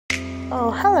Oh,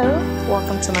 hello,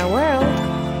 welcome to my world.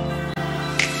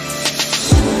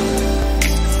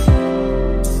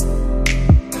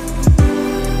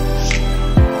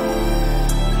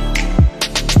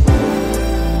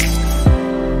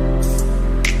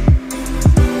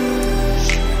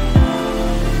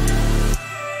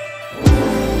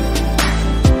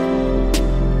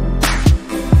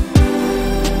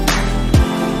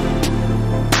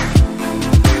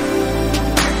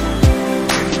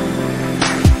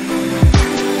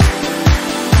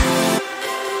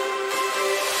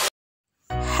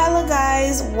 Hello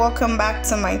guys, welcome back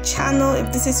to my channel.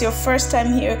 If this is your first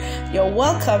time here, you're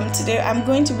welcome. Today I'm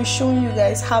going to be showing you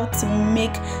guys how to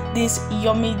make this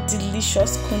yummy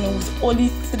delicious kunu with only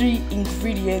 3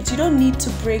 ingredients. You don't need to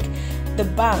break the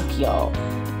bank, y'all.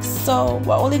 So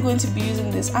we're only going to be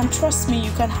using this, and trust me,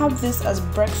 you can have this as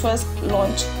breakfast,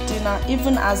 lunch, dinner,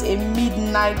 even as a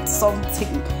midnight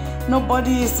something.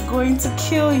 Nobody is going to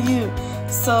kill you.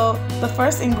 So the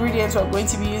first ingredient we're going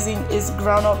to be using is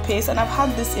groundnut paste, and I've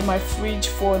had this in my fridge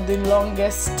for the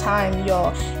longest time,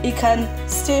 y'all. It can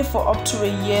stay for up to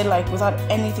a year like without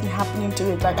anything happening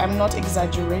to it. Like, I'm not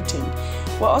exaggerating.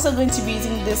 We're also going to be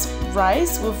using this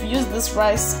rice. We've used this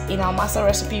rice in our master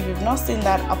recipe. If you've not seen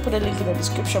that, I'll put a link in the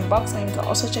description box, and you can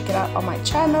also check it out on my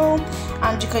channel.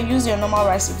 And you can use your normal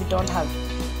rice if you don't have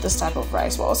this type of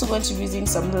rice. We're also going to be using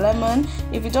some lemon.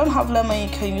 If you don't have lemon, you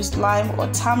can use lime or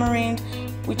tamarind,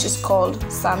 which is called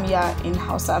samya in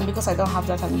Hausa, and because I don't have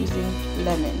that, I'm using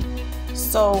lemon.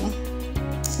 So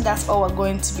that's all we're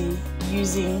going to be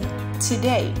using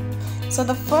today. So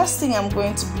the first thing I'm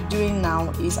going to be doing now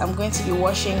is I'm going to be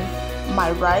washing my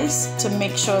rice to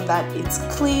make sure that it's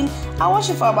clean. I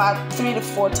wash it for about 3 to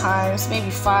 4 times,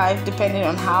 maybe 5, depending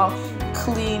on how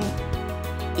clean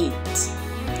it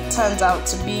turns out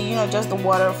to be. You know, just the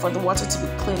water, for the water to be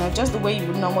cleaner, just the way you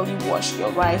would normally wash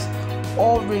your rice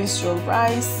or rinse your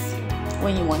rice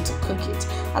when you want to cook it.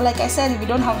 And like I said, if you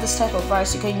don't have this type of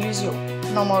rice, you can use your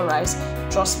normal rice.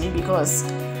 Trust me, because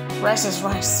rice is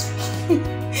rice.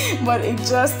 But it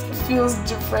just feels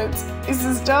different. This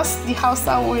is just the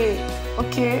Hausa way,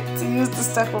 okay, to use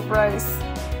this type of rice.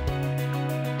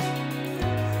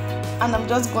 And I'm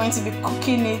just going to be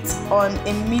cooking it on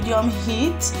a medium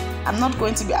heat. I'm not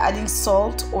going to be adding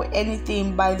salt or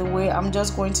anything, by the way. I'm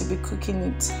just going to be cooking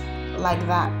it like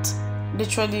that,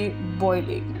 literally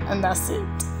boiling, and that's it.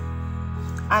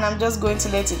 And I'm just going to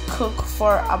let it cook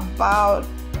for about,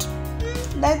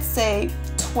 let's say,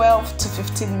 12 to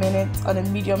 15 minutes on a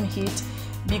medium heat,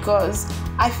 because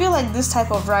I feel like this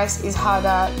type of rice is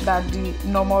harder than the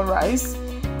normal rice.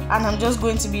 And I'm just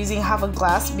going to be using half a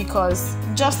glass, because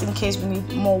just in case we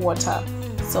need more water.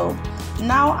 So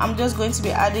now I'm just going to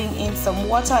be adding in some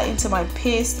water into my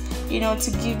paste, you know,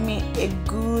 to give me a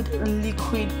good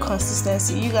liquid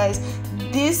consistency. You guys,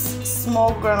 this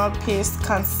small groundnut paste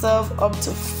can serve up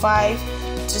to 5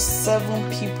 to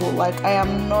 7 people. Like, I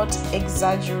am not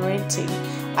exaggerating.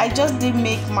 I just didn't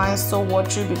make mine so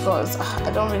watery because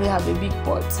I don't really have a big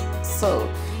pot, so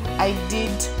I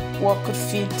did what could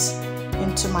fit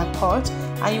into my pot.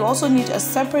 And you also need a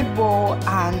separate bowl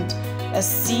and a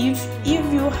sieve.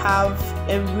 If you have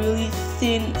a really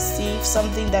thin sieve,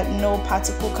 something that no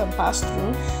particle can pass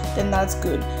through, then that's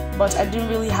good. But I didn't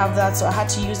really have that, so I had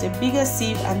to use a bigger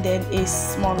sieve and then a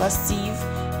smaller sieve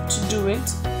to do it,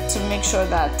 to make sure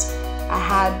that I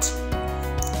had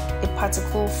a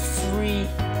particle free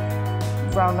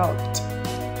groundnut.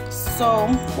 So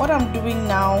what I'm doing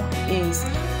now is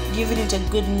giving it a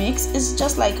good mix. It's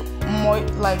just like more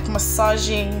like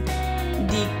massaging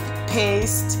the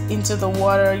paste into the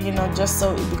water, you know, just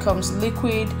so it becomes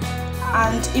liquid.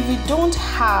 And if you don't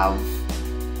have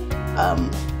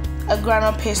a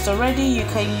groundnut paste already, you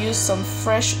can use some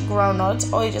fresh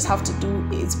groundnut. All you just have to do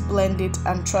is blend it,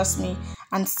 and trust me,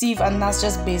 and sieve, and that's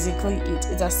just basically it.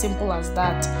 It's as simple as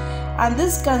that. And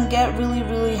this can get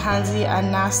really handy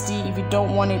and nasty if you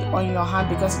don't want it on your hand,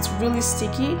 because it's really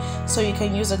sticky. So you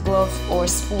can use a glove or a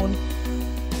spoon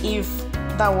if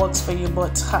that works for you,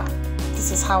 but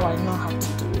this is how I know how to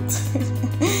do it.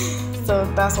 So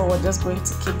that's what we're just going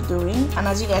to keep doing. And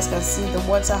as you guys can see, the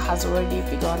water has already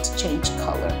begun to change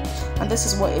color, and this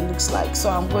is what it looks like. So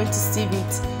I'm going to sieve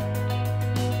it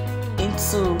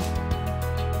into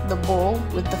the bowl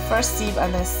with the first sieve,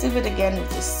 and then sieve it again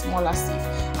with a smaller sieve.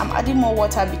 I'm adding more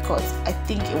water because I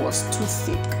think it was too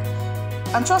thick.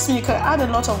 And trust me, you can add a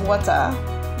lot of water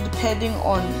depending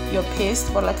on your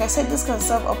paste, but like I said, this can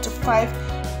serve up to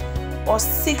 5 or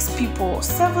 6 people,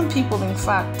 7 people in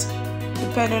fact,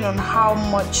 depending on how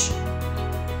much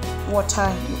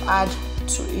water you add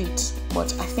to it.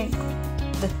 But I think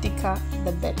the thicker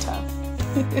the better.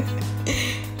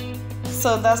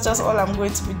 So that's just all I'm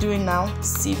going to be doing now.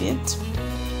 Sieve it.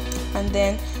 And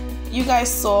then you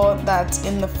guys saw that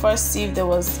in the first sieve there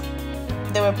were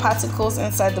particles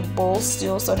inside the bowl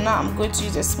still. So now I'm going to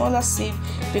use a smaller sieve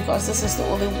because this is the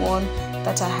only one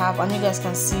that I have, and you guys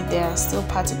can see there are still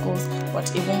particles,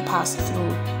 but it won't pass through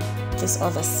this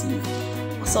other sieve.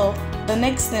 So the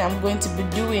next thing I'm going to be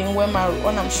doing when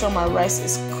I'm sure my rice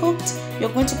is cooked,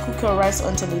 you're going to cook your rice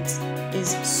until it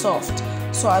is soft.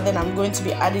 So then I'm going to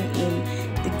be adding in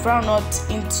the groundnut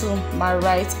into my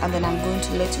rice, and then I'm going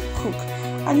to let it cook.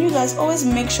 And you guys always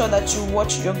make sure that you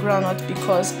watch your groundnut,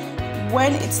 because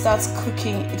when it starts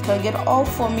cooking it can get all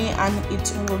foamy and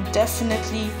it will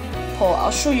definitely pour.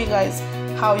 I'll show you guys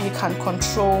how you can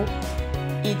control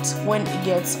it when it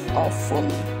gets all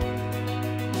foamy.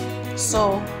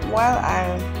 So while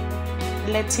I'm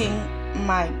letting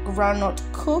my groundnut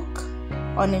cook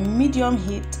on a medium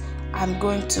heat, I'm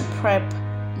going to prep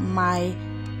my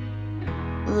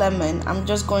lemon. I'm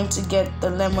just going to get the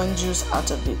lemon juice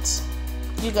out of it.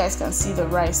 You guys can see the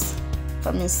rice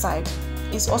from inside.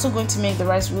 It's also going to make the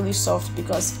rice really soft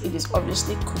because it is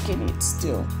obviously cooking it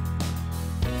still.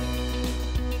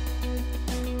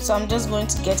 So I'm just going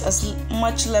to get as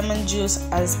much lemon juice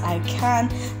as I can,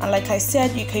 and like I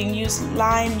said, you can use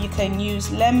lime, you can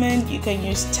use lemon, you can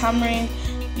use tamarind,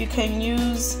 you can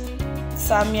use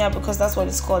samia, because that's what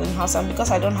it's called in house, and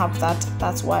because I don't have that,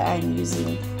 that's why I'm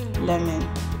using lemon.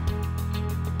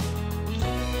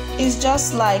 It's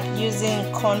just like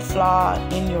using corn flour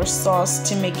in your sauce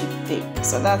to make it thick.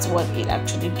 So that's what it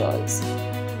actually does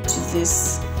to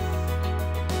this.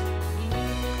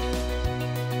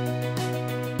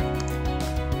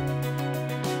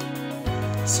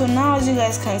 So now, as you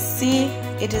guys can see,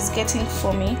 it is getting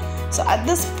foamy. So at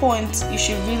this point you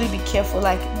should really be careful,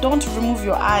 like don't remove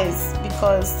your eyes,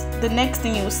 because the next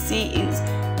thing you'll see is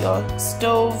your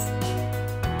stove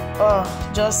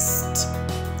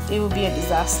it will be a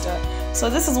disaster. So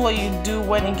this is what you do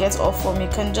when it gets all foamy.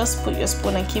 You can just put your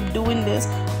spoon and keep doing this,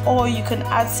 or you can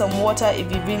add some water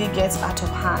if it really gets out of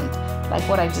hand, like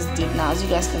what I just did now. As you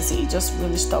guys can see, it just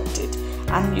really stopped it,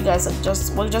 and you guys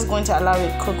we're just going to allow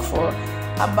it cook for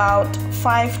about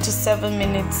 5 to 7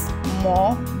 minutes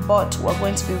more, but we're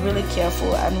going to be really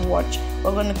careful and watch.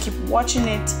 We're going to keep watching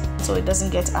it so it doesn't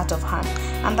get out of hand,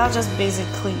 and that's just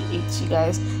basically it, you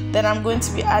guys. Then I'm going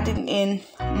to be adding in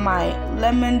my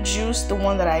lemon juice, the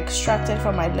one that I extracted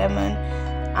from my lemon,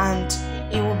 and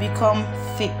it will become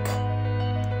thick.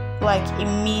 Like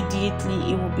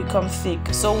immediately it will become thick.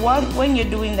 So when you're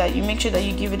doing that, you make sure that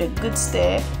you give it a good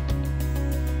stir.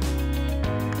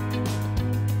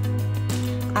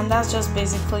 And that's just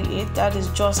basically it. That is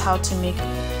just how to make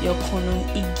your kunu.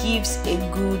 It gives a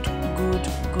good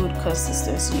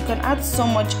consistency. You can add so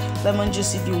much lemon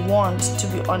juice if you want, to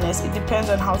be honest. It depends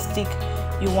on how thick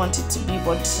you want it to be,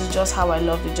 but this is just how I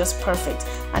love it, just perfect.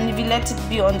 And if you let it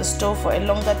be on the stove for a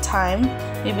longer time,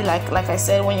 maybe like I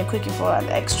said, when you're cooking for an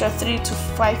extra 3 to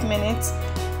 5 minutes,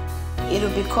 it'll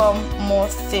become more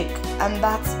thick. And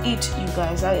that's it, you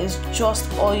guys. That is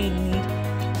just all you need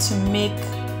to make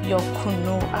your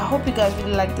kunu. I hope you guys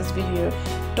really like this video.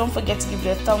 Don't forget to give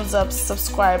it a thumbs up,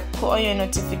 subscribe, put on your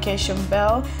notification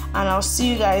bell, and I'll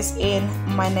see you guys in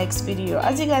my next video.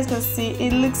 As you guys can see,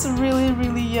 it looks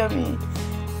really yummy.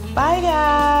 Bye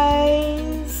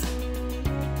guys.